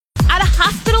At a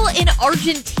hospital in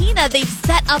Argentina, they've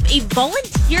set up a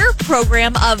volunteer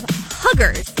program of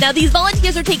huggers. Now, these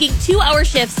volunteers are taking 2-hour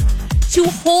shifts to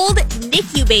hold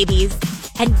NICU babies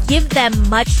and give them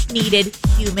much-needed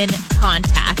human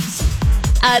contact.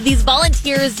 These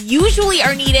volunteers usually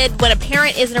are needed when a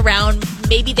parent isn't around.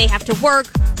 Maybe they have to work.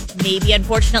 Maybe,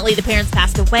 unfortunately, the parents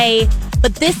passed away.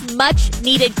 But this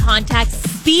much-needed contact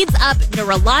speeds up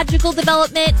neurological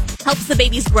development, helps the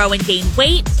babies grow and gain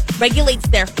weight, regulates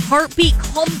their heartbeat,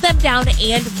 calms them down,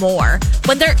 and more.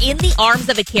 When they're in the arms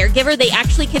of a caregiver, they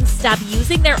actually can stop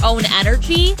using their own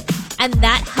energy, and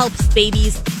that helps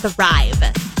babies thrive.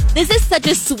 This is such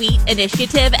a sweet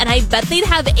initiative, and I bet they'd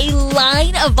have a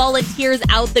line of volunteers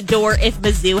out the door if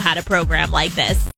Mizzou had a program like this.